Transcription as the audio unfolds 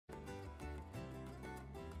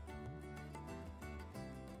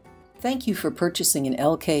Thank you for purchasing an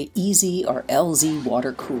Elkay EZ or LZ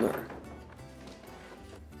water cooler.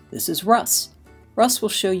 This is Russ. Russ will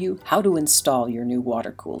show you how to install your new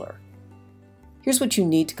water cooler. Here's what you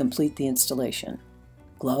need to complete the installation: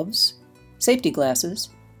 gloves, safety glasses,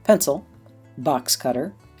 pencil, box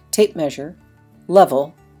cutter, tape measure,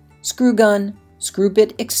 level, screw gun, screw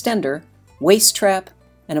bit extender, waste trap,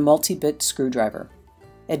 and a multi-bit screwdriver.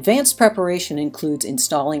 Advanced preparation includes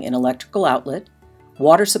installing an electrical outlet,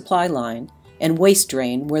 water supply line, and waste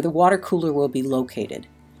drain where the water cooler will be located.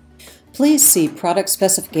 Please see product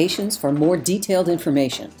specifications for more detailed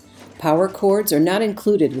information. Power cords are not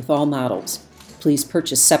included with all models. Please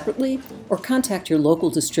purchase separately or contact your local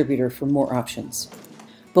distributor for more options.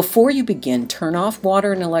 Before you begin, turn off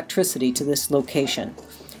water and electricity to this location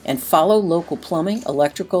and follow local plumbing,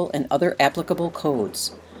 electrical, and other applicable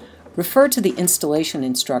codes. Refer to the installation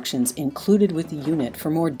instructions included with the unit for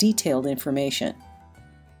more detailed information.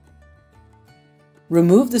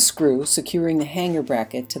 Remove the screw securing the hanger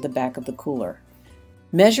bracket to the back of the cooler.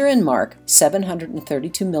 Measure and mark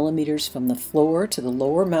 732 millimeters from the floor to the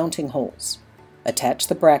lower mounting holes. Attach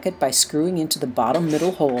the bracket by screwing into the bottom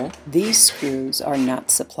middle hole. These screws are not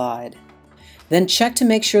supplied. Then check to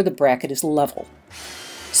make sure the bracket is level.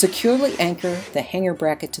 Securely anchor the hanger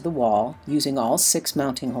bracket to the wall using all 6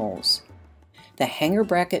 mounting holes. The hanger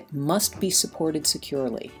bracket must be supported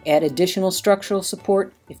securely. Add additional structural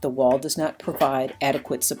support if the wall does not provide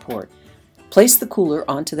adequate support. Place the cooler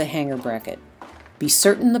onto the hanger bracket. Be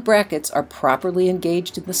certain the brackets are properly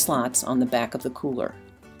engaged in the slots on the back of the cooler.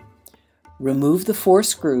 Remove the 4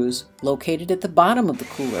 screws located at the bottom of the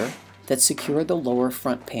cooler that secure the lower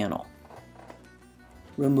front panel.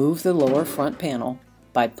 Remove the lower front panel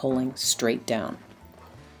by pulling straight down.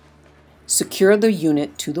 Secure the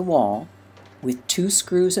unit to the wall with 2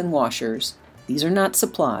 screws and washers, these are not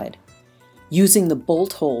supplied, using the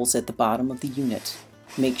bolt holes at the bottom of the unit.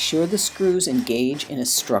 Make sure the screws engage in a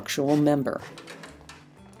structural member.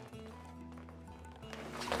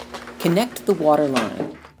 Connect the water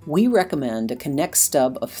line. We recommend a connect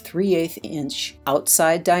stub of 3/8 inch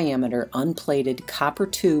outside diameter unplated copper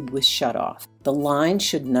tube with shutoff. The line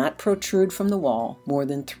should not protrude from the wall more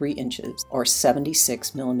than 3 inches or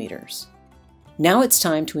 76 millimeters. Now it's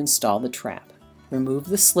time to install the trap. Remove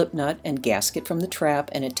the slip nut and gasket from the trap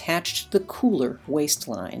and attach to the cooler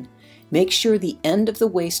waistline. Make sure the end of the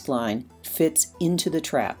waistline fits into the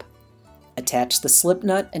trap. Attach the slip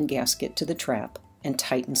nut and gasket to the trap and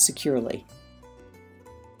tighten securely.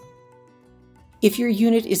 If your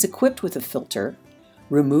unit is equipped with a filter,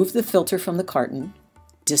 remove the filter from the carton,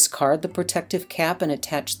 discard the protective cap and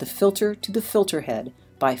attach the filter to the filter head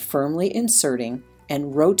by firmly inserting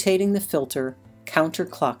and rotating the filter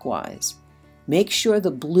counterclockwise. Make sure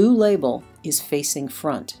the blue label is facing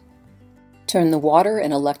front. Turn the water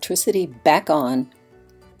and electricity back on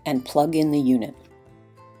and plug in the unit.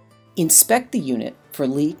 Inspect the unit for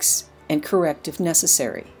leaks and correct if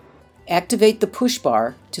necessary. Activate the push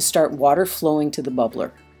bar to start water flowing to the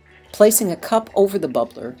bubbler. Placing a cup over the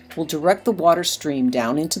bubbler will direct the water stream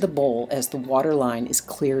down into the bowl as the water line is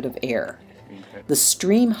cleared of air. The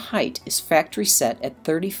stream height is factory set at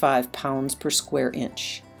 35 pounds per square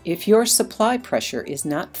inch. If your supply pressure is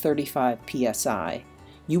not 35 psi,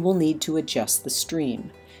 you will need to adjust the stream.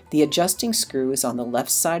 The adjusting screw is on the left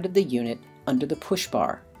side of the unit under the push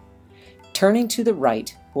bar. Turning to the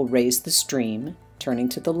right will raise the stream. Turning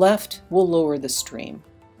to the left will lower the stream.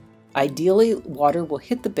 Ideally, water will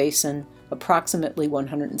hit the basin approximately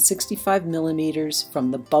 165 millimeters from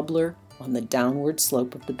the bubbler on the downward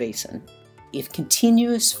slope of the basin. If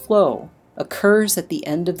continuous flow occurs at the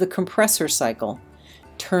end of the compressor cycle,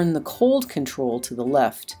 turn the cold control to the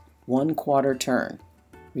left 1/4 turn.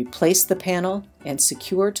 Replace the panel and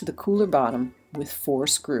secure to the cooler bottom with 4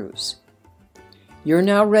 screws. You're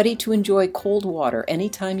now ready to enjoy cold water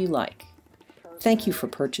anytime you like. Thank you for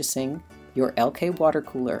purchasing your Elkay water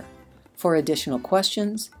cooler. For additional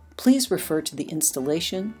questions, please refer to the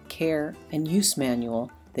installation, care, and use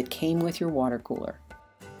manual that came with your water cooler.